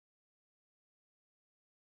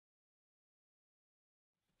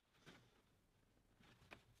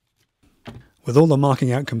With all the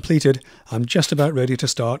marking out completed, I'm just about ready to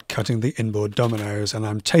start cutting the inboard dominoes, and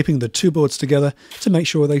I'm taping the two boards together to make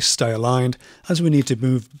sure they stay aligned, as we need to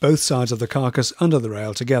move both sides of the carcass under the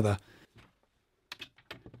rail together.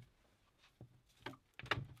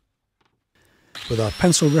 With our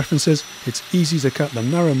pencil references, it's easy to cut the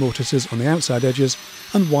narrow mortises on the outside edges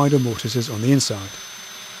and wider mortises on the inside.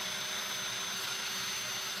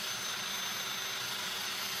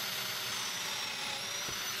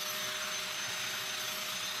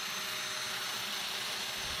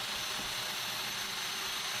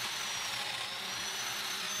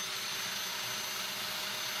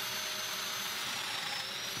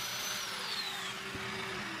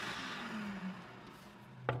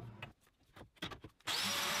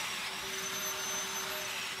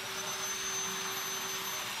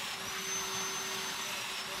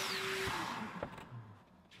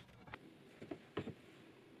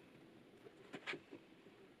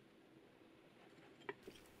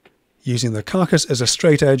 Using the carcass as a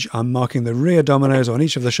straight edge, I'm marking the rear dominoes on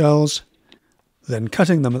each of the shelves, then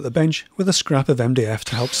cutting them at the bench with a scrap of MDF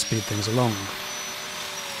to help speed things along.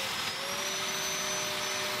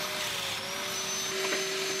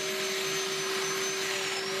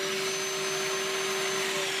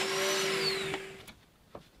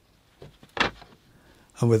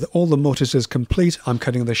 And with all the mortises complete, I'm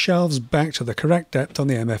cutting the shelves back to the correct depth on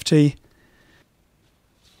the MFT.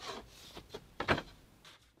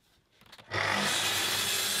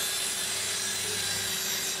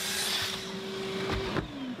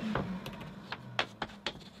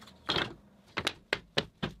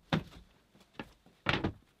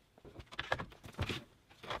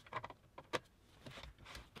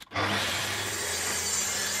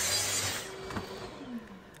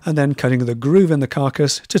 And then cutting the groove in the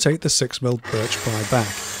carcass to take the 6mm birch ply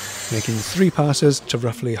back, making 3 passes to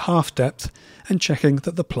roughly half depth and checking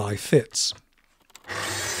that the ply fits.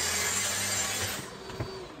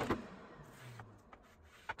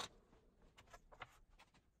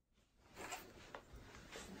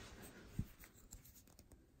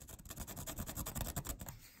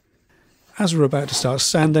 As we're about to start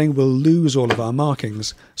sanding, we'll lose all of our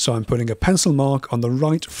markings, so I'm putting a pencil mark on the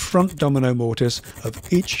right front domino mortise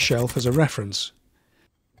of each shelf as a reference.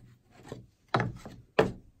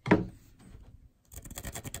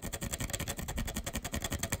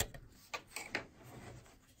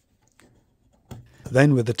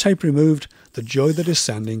 Then, with the tape removed, the joy that is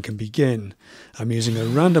sanding can begin. I'm using a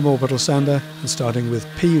random orbital sander and starting with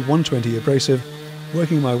P120 abrasive,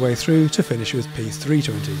 working my way through to finish with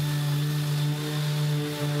P320.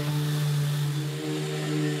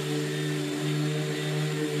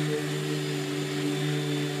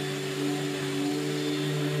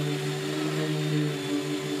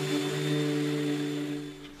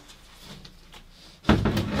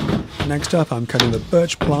 Next up, I'm cutting the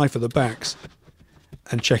birch ply for the backs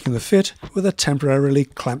and checking the fit with a temporarily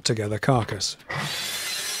clamped together carcass.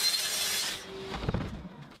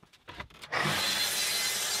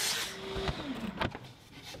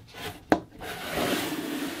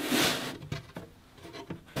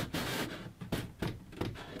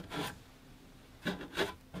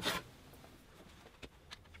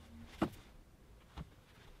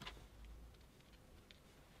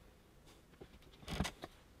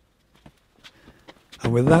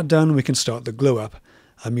 And with that done, we can start the glue up.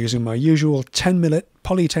 I'm using my usual 10mm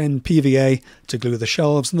Poly 10 PVA to glue the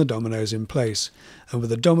shelves and the dominoes in place. And with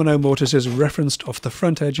the domino mortises referenced off the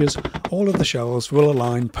front edges, all of the shelves will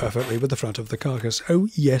align perfectly with the front of the carcass. Oh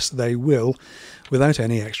yes, they will, without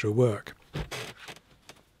any extra work.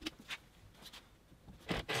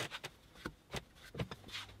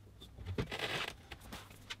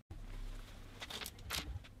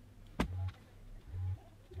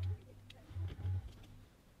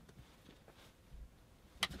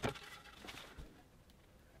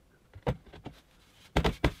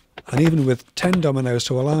 And even with 10 dominoes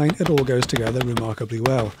to align, it all goes together remarkably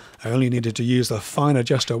well. I only needed to use the fine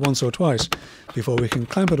adjuster once or twice before we can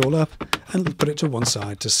clamp it all up and put it to one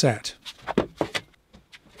side to set.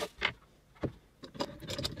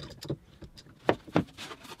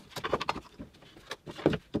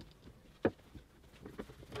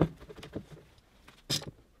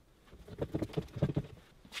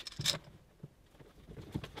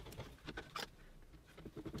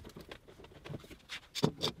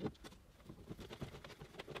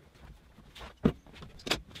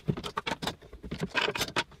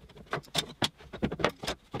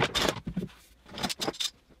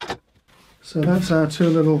 So that's our two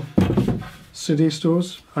little city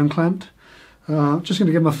stores unclamped. Just going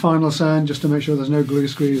to give them a final sand just to make sure there's no glue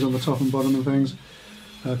squeeze on the top and bottom of things.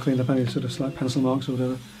 Clean up any sort of slight pencil marks or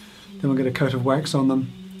whatever. then we'll get a coat of wax on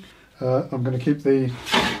them. I'm going to keep the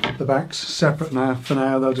backs separate now. For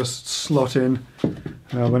now they'll just slot in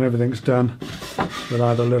when everything's done with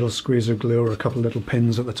either a little squeeze of glue or a couple of little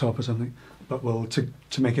pins at the top or something. But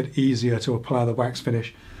to make it easier to apply the wax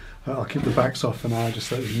finish, I'll keep the backs off for now just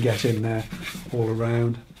so that you can get in there all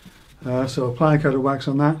around. So apply a coat of wax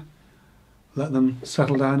on that, let them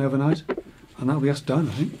settle down overnight, and that'll be us done,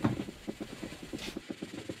 I think.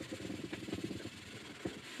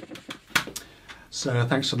 So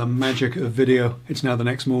thanks to the magic of video, it's now the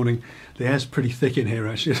next morning. The air's pretty thick in here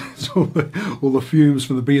actually. It's all the fumes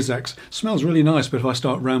from the beeswax. Smells really nice, but if I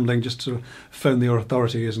start rambling, just to phone the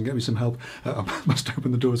authorities and get me some help, I must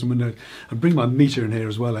open the doors and windows and bring my meter in here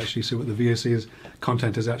as well actually, see what the VOC's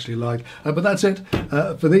content is actually like. But that's it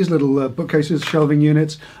for these little bookcases, shelving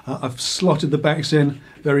units. I've slotted the backs in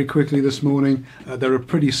very quickly this morning. They're a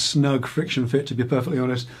pretty snug friction fit, to be perfectly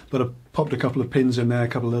honest, but I've popped a couple of pins in there, a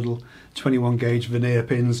couple of little 21 gauge veneer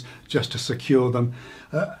pins just to secure them.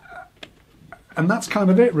 And that's kind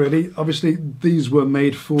of it really. Obviously these were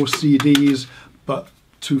made for CDs, but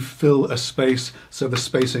to fill a space, so the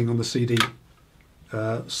spacing on the CD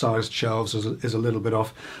sized shelves is a little bit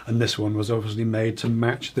off, and this one was obviously made to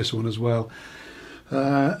match this one as well.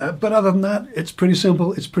 But other than that, it's pretty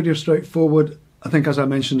simple, it's pretty straightforward. I think, as I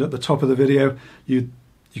mentioned at the top of the video, you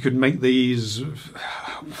could make these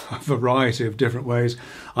a variety of different ways.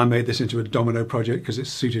 I made this into a domino project because it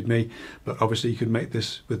suited me, but obviously you could make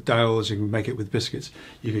this with dowels, you can make it with biscuits,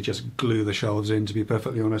 you could just glue the shelves in, to be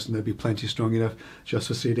perfectly honest, and they'd be plenty strong enough just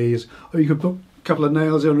for CDs. Or you could put a couple of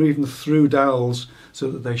nails in, or even through dowels so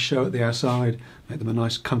that they show at the outside, make them a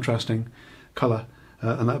nice contrasting colour.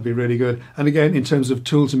 And that would be really good. And again, in terms of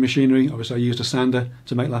tools and machinery, obviously I used a sander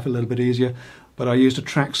to make life a little bit easier, but I used a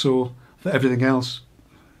track saw for everything else.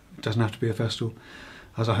 It doesn't have to be a Festool.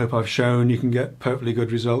 As I hope I've shown, you can get perfectly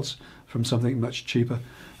good results from something much cheaper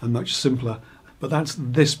and much simpler. But that's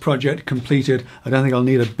this project completed. I don't think I'll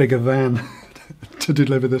need a bigger van to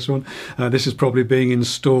deliver this one. This is probably being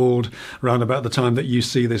installed around about the time that you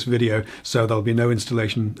see this video, so there'll be no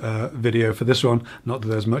installation video for this one. Not that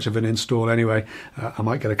there's much of an install anyway. I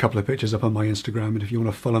might get a couple of pictures up on my Instagram, and if you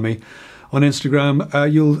want to follow me on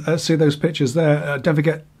Instagram, you'll see those pictures there. Don't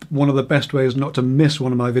forget, one of the best ways not to miss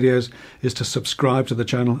one of my videos is to subscribe to the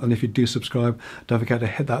channel, and if you do subscribe, don't forget to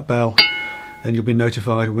hit that bell. Then you'll be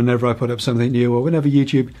notified whenever I put up something new, or whenever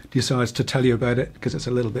YouTube decides to tell you about it, because it's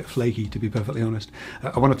a little bit flaky, to be perfectly honest.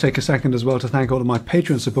 I want to take a second as well to thank all of my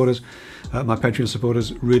Patreon supporters. My Patreon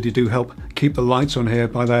supporters really do help keep the lights on here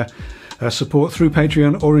by their support through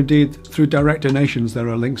Patreon, or indeed through direct donations. There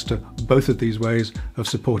are links to both of these ways of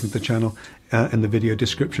supporting the channel in the video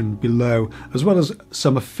description below, as well as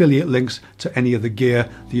some affiliate links to any of the gear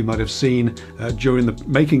that you might have seen during the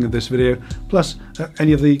making of this video, plus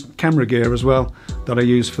any of the camera gear as well that I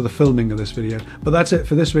use for the filming of this video. But that's it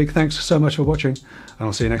for this week. Thanks so much for watching, and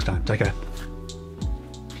I'll see you next time. Take care.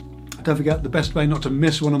 Don't forget, the best way not to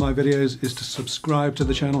miss one of my videos is to subscribe to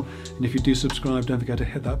the channel, and if you do subscribe, don't forget to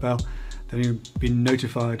hit that bell, then you'll be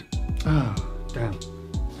notified. Oh, damn.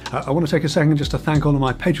 I want to take a second just to thank all of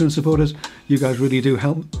my Patreon supporters. You guys really do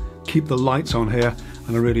help keep the lights on here,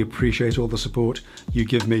 and I really appreciate all the support you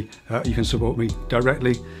give me. You can support me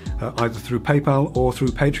directly, either through PayPal or through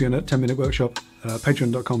Patreon at 10 Minute Workshop,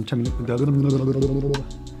 patreon.com 10minute.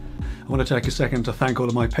 I want to take a second to thank all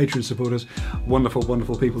of my Patreon supporters. Wonderful,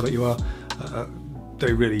 wonderful people that you are.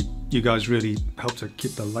 You guys really help to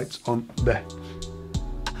keep the lights on there.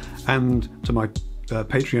 And to my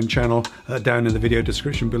Patreon channel down in the video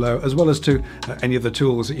description below, as well as to any of the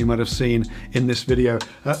tools that you might have seen in this video.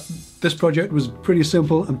 This project was pretty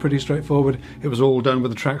simple and pretty straightforward. It was all done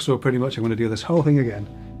with a track saw pretty much. I'm going to do this whole thing again.